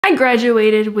I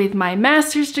graduated with my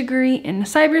master's degree in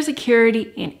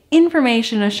cybersecurity and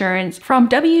information assurance from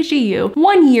WGU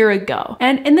 1 year ago.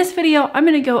 And in this video, I'm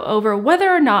going to go over whether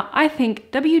or not I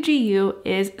think WGU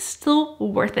is still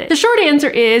worth it. The short answer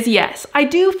is yes. I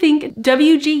do think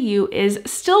WGU is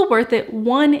still worth it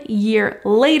 1 year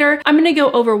later. I'm going to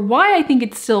go over why I think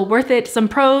it's still worth it, some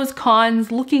pros,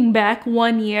 cons, looking back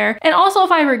 1 year, and also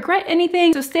if I regret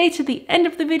anything. So stay to the end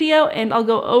of the video and I'll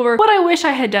go over what I wish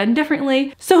I had done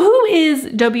differently. So who is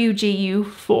WGU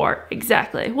for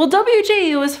exactly? Well,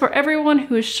 WGU is for everyone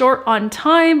who is short on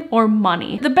time or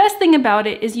money. The best thing about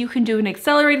it is you can do an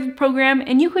accelerated program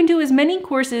and you can do as many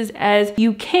courses as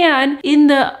you can in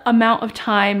the amount of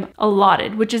time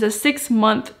allotted, which is a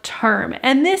 6-month term.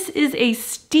 And this is a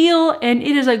steal, and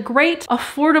it is a great,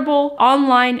 affordable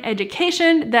online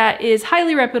education that is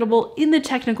highly reputable in the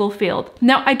technical field.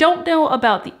 Now, I don't know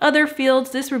about the other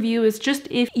fields. This review is just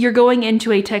if you're going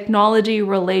into a technology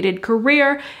related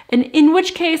career, and in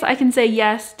which case I can say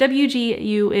yes,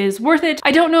 WGU is worth it.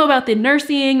 I don't know about the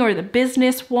nursing or the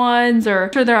business ones, or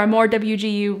I'm sure there are more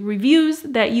WGU reviews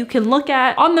that you can look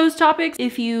at on those topics.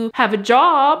 If you have a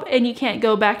job and you can't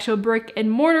go back to a brick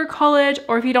and mortar college,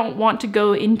 or if you don't want to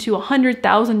go into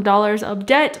 $100,000 of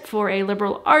debt for a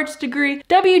liberal arts degree,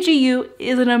 WGU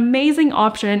is an amazing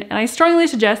option and I strongly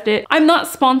suggest it. I'm not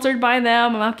sponsored by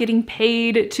them. I'm not getting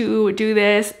paid to do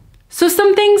this. So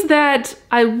some things that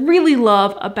I really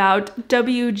love about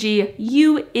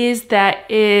WGU is that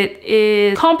it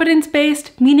is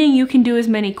competence-based, meaning you can do as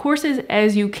many courses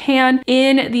as you can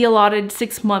in the allotted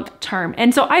 6-month term.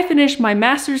 And so I finished my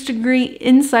master's degree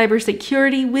in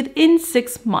cybersecurity within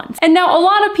 6 months. And now a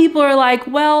lot of people are like,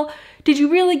 well, did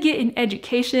you really get an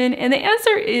education? And the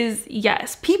answer is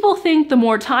yes. People think the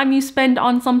more time you spend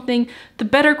on something, the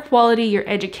better quality your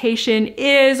education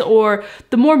is, or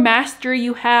the more mastery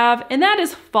you have, and that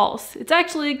is false. It's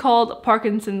actually called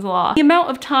Parkinson's law. The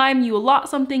amount of time you allot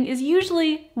something is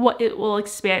usually what it will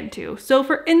expand to. So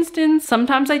for instance,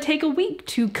 sometimes I take a week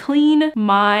to clean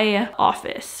my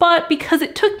office, but because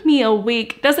it took me a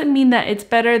week doesn't mean that it's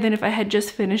better than if I had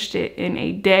just finished it in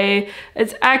a day.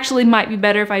 It's actually might be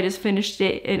better if I just finished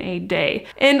it in a day.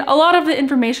 And a lot of the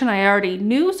information I already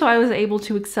knew, so I was able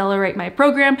to accelerate my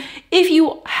program. If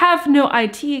you have no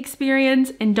IT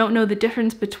experience and don't know the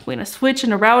difference between a switch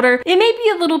and a router, it may be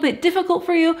a little bit difficult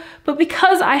for you, but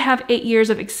because I have 8 years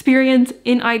of experience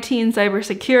in IT and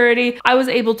cybersecurity, I was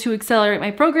able to accelerate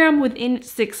my program within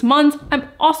 6 months. I'm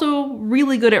also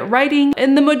really good at writing,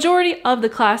 and the majority of the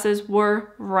classes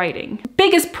were writing.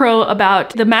 Biggest pro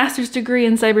about the master's degree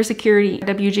in cybersecurity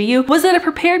at WGU was that it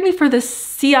prepared me for the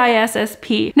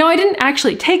CISSP. Now, I didn't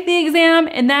actually take the exam,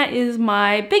 and that is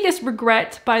my biggest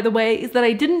regret, by the way, is that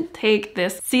I didn't take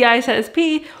this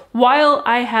CISSP while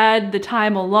I had the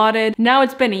time allotted. Now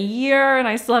it's been a year and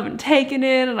I still haven't taken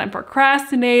it, and I'm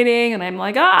procrastinating, and I'm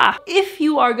like, If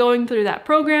you are going through that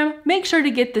program, make sure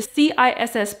to get the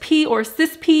CISSP or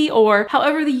CISSP, or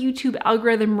however the YouTube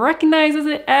algorithm recognizes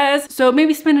it as. So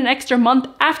maybe spend an extra month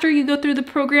after you go through the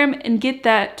program and get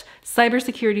that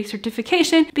cybersecurity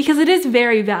certification, because it is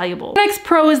very valuable. The next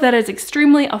pro is that it's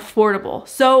extremely affordable.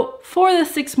 So for the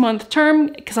 6-month term,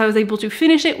 because I was able to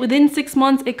finish it within 6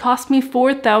 months, it cost me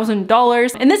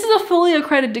 $4,000. And this is a fully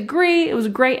accredited degree. It was a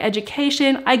great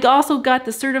education. I also got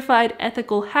the certified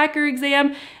ethical hacker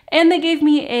exam, and they gave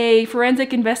me a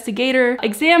forensic investigator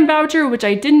exam voucher, which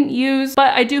I didn't use,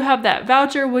 but I do have that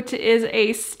voucher, which is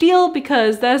a steal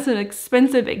because that's an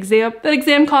expensive exam. That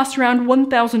exam cost around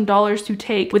 $1,000 to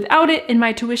take without it, and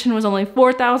my tuition was only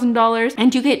 $4,000,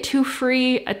 and you get 2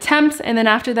 free attempts, and then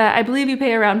after that, I believe you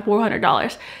pay around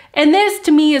 $400. And this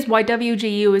to me is why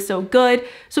WGU is so good.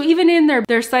 So even in their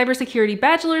cybersecurity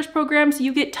bachelor's programs,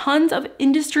 you get tons of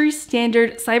industry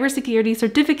standard cybersecurity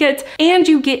certificates, and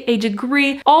you get a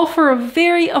degree, all for a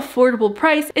very affordable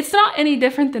price. It's not any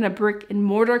different than a brick and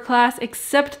mortar class,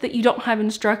 except that you don't have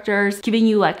instructors giving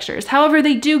you lectures. However,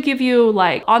 they do give you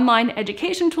like online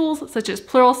education tools such as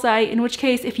Pluralsight, in which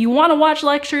case if you want to watch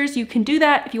lectures, you can do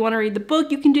that. If you want to read the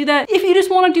book, you can do that. If you just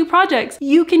want to do projects,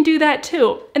 you can do that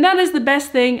too. And that is the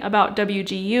best thing about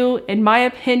WGU, in my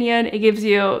opinion. It gives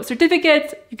you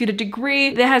certificates, you get a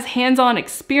degree that has hands-on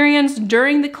experience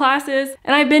during the classes,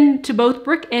 and I've been to both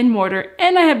brick and mortar,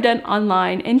 and I have done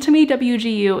online, and to me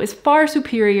WGU is far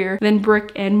superior than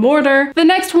brick and mortar. The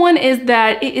next one is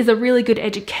that it is a really good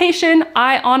education.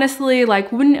 I honestly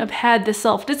wouldn't have had the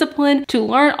self-discipline to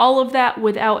learn all of that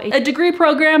without a degree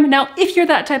program. Now, if you're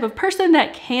that type of person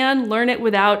that can learn it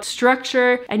without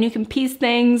structure and you can piece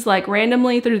things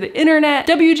randomly through the internet,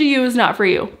 WGU WGU is not for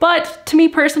you. But to me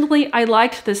personally, I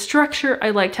liked the structure.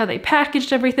 I liked how they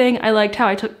packaged everything. I liked how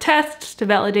I took tests to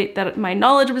validate that my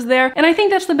knowledge was there. And I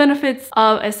think that's the benefits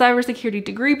of a cybersecurity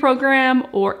degree program,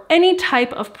 or any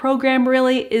type of program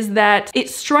really, is that it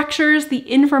structures the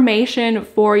information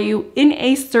for you in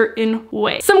a certain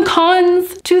way. Some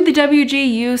cons to the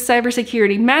WGU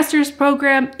Cybersecurity Masters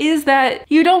program is that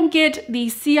you don't get the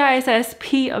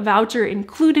CISSP voucher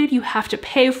included. You have to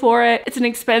pay for it. It's an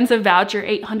expensive voucher,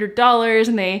 $800,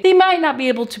 and they might not be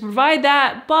able to provide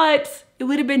that, but it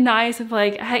would have been nice if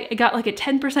like I got like a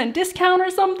 10% discount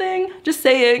or something, just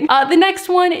saying. The next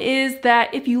one is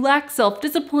that if you lack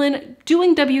self-discipline,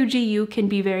 doing WGU can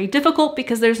be very difficult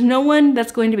because there's no one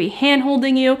that's going to be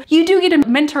hand-holding you. You do get a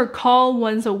mentor call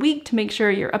once a week to make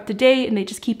sure you're up to date and they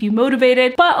just keep you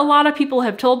motivated. But a lot of people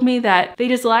have told me that they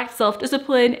just lacked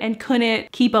self-discipline and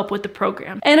couldn't keep up with the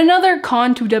program. And another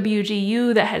con to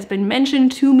WGU that has been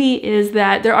mentioned to me is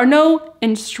that there are no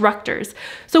instructors.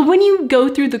 So when you go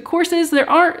through the courses, there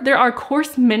are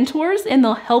course mentors and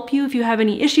they'll help you if you have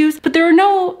any issues, but there are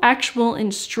no actual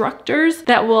instructors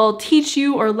that will teach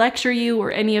you or lecture you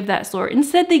or any of that sort.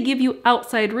 Instead, they give you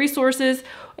outside resources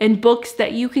and books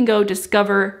that you can go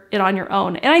discover it on your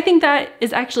own. And I think that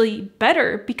is actually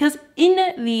better because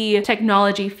in the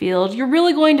technology field, you're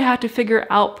really going to have to figure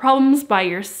out problems by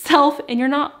yourself, and you're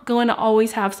not going to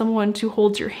always have someone to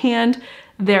hold your hand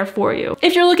there for you.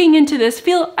 If you're looking into this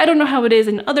field, I don't know how it is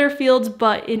in other fields,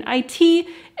 but in IT,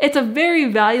 it's a very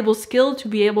valuable skill to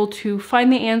be able to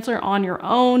find the answer on your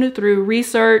own through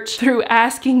research, through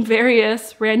asking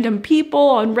various random people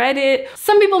on Reddit.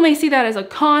 Some people may see that as a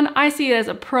con. I see it as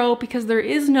a pro because there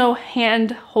is no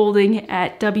hand holding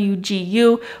at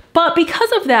WGU. But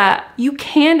because of that, you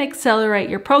can accelerate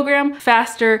your program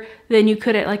faster than you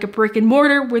could at like a brick and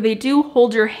mortar, where they do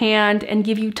hold your hand and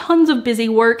give you tons of busy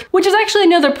work, which is actually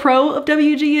another pro of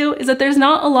WGU, is that there's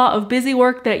not a lot of busy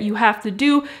work that you have to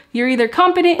do. You're either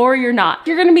competent or you're not.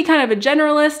 You're gonna be kind of a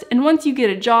generalist, and once you get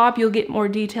a job, you'll get more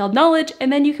detailed knowledge,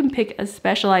 and then you can pick a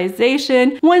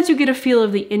specialization once you get a feel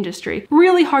of the industry.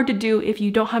 Really hard to do if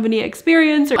you don't have any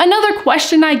experience. Another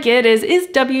question I get is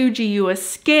WGU a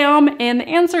scam? And the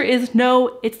answer is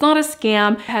no, it's not a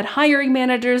scam. I had hiring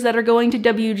managers that are going to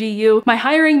WGU. My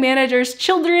hiring manager's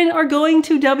children are going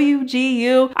to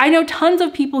WGU. I know tons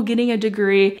of people getting a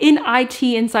degree in IT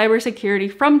and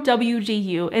cybersecurity from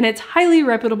WGU, and it's highly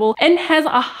reputable and has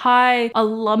a high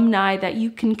alumni that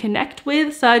you can connect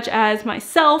with, such as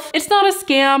myself. It's not a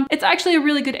scam. It's actually a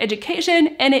really good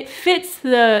education, and it fits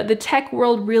the tech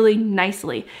world really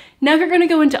nicely. Now, if you're gonna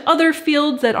go into other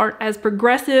fields that aren't as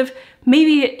progressive,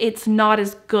 maybe it's not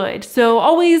as good. So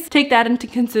always take that into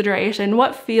consideration.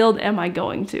 What field am I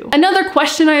going to? Another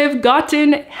question I have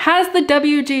gotten, has the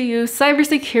WGU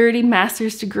Cybersecurity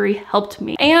Master's Degree helped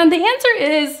me? And the answer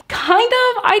is kind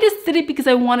of. I just did it because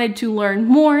I wanted to learn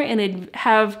more and I'd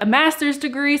have a master's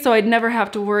degree, so I'd never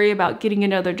have to worry about getting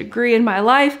another degree in my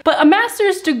life. But a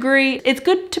master's degree, it's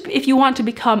good if you want to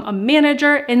become a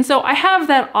manager. And so I have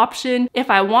that option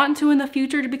if I want to in the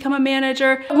future to become a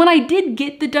manager. When I did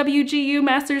get the WGU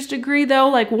Master's Degree though,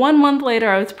 like 1 month later,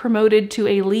 I was promoted to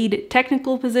a lead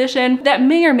technical position. That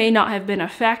may or may not have been a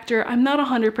factor. I'm not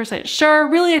 100% sure.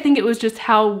 Really, I think it was just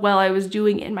how well I was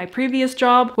doing in my previous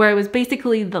job, where I was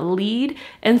basically the lead.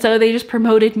 And so they just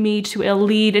promoted me to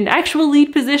an actual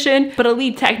lead position, but a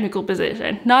lead technical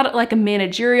position, not like a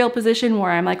managerial position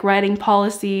where I'm like writing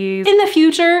policies. In the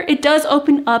future, it does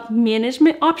open up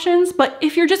management options, but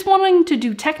if you're just wanting to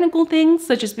do technical things,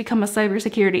 such as become a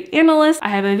cybersecurity analyst, I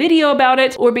have a video about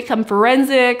it, or become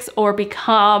forensics, or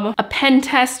become a pen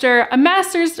tester, a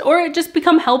master's, or just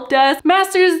become help desk.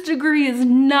 Master's degree is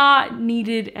not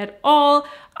needed at all.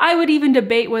 I would even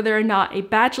debate whether or not a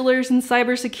bachelor's in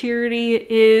cybersecurity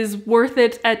is worth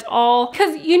it at all,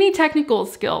 because you need technical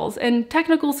skills, and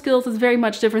technical skills is very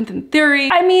much different than theory.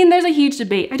 I mean, there's a huge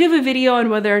debate. I do have a video on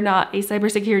whether or not a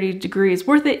cybersecurity degree is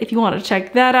worth it if you want to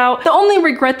check that out. The only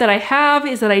regret that I have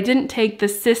is that I didn't take the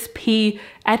CISSP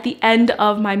at the end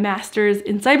of my master's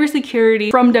in cybersecurity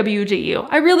from WGU.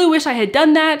 I really wish I had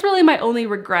done that. It's really my only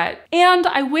regret. And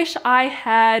I wish I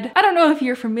had, I don't know if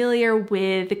you're familiar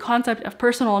with the concept of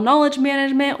personal knowledge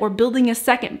management or building a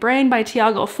second brain by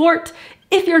Tiago Forte.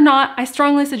 If you're not, I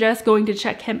strongly suggest going to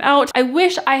check him out. I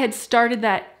wish I had started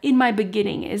that in my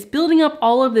beginning, is building up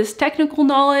all of this technical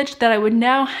knowledge that I would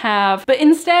now have, but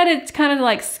instead it's kind of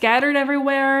like scattered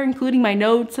everywhere, including my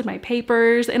notes and my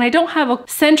papers, and I don't have a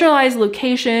centralized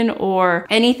location or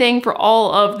anything for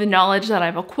all of the knowledge that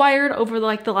I've acquired over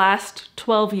like the last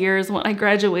 12 years when I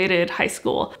graduated high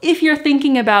school. If you're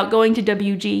thinking about going to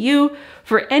WGU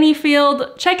for any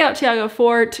field, check out Tiago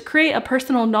Forte to create a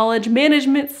personal knowledge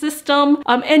management system,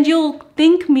 and you'll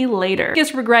thank me later.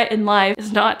 Biggest regret in life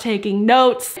is not taking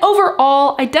notes.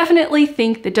 Overall, I definitely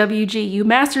think the WGU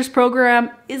Masters program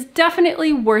is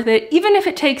definitely worth it, even if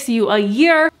it takes you a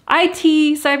year.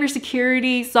 IT,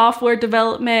 cybersecurity, software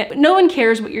development, but no one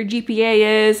cares what your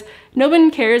GPA is. No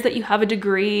one cares that you have a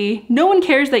degree. No one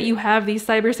cares that you have these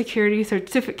cybersecurity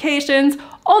certifications.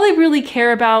 All they really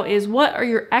care about is what are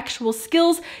your actual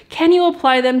skills? Can you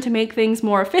apply them to make things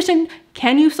more efficient?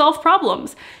 Can you solve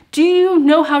problems? Do you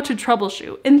know how to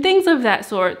troubleshoot? And things of that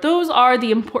sort. Those are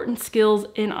the important skills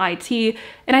in IT.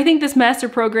 And I think this master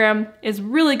program is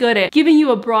really good at giving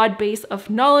you a broad base of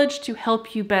knowledge to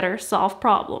help you better solve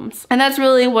problems. And that's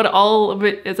really what all of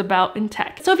it is about in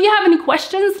tech. So if you have any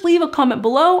questions, leave a comment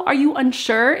below. Are you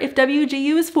unsure if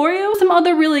WGU is for you? Some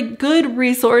other really good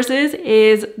resources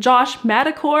is Josh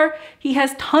Madakor. He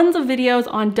has tons of videos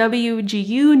on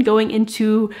WGU and going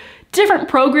into different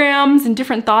programs and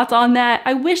different thoughts on that.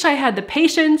 I wish I had the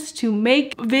patience to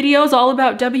make videos all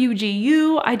about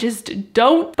WGU. I just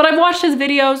don't, but I've watched his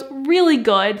videos, really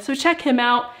good, so check him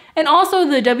out. And also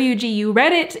the WGU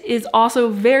Reddit is also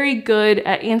very good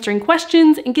at answering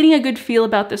questions and getting a good feel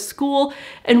about the school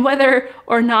and whether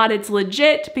or not it's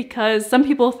legit, because some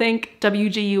people think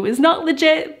WGU is not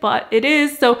legit, but it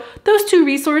is. So those two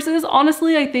resources,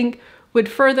 honestly, I think would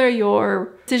further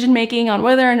your decision making on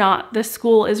whether or not the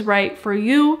school is right for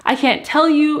you. I can't tell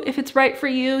you if it's right for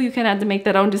you. You can have to make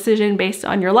that own decision based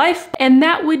on your life. And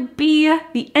that would be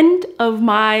the end of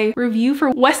my review for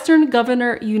Western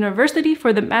Governor University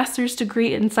for the master's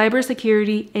degree in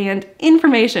cybersecurity and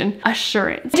information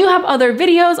assurance. I do have other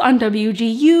videos on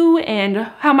WGU and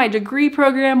how my degree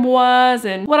program was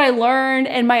and what I learned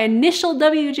and my initial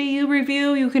WGU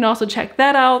review. You can also check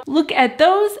that out. Look at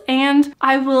those, and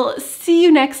I will see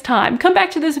you next time. Come back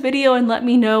to this video and let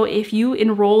me know if you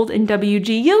enrolled in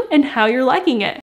WGU and how you're liking it.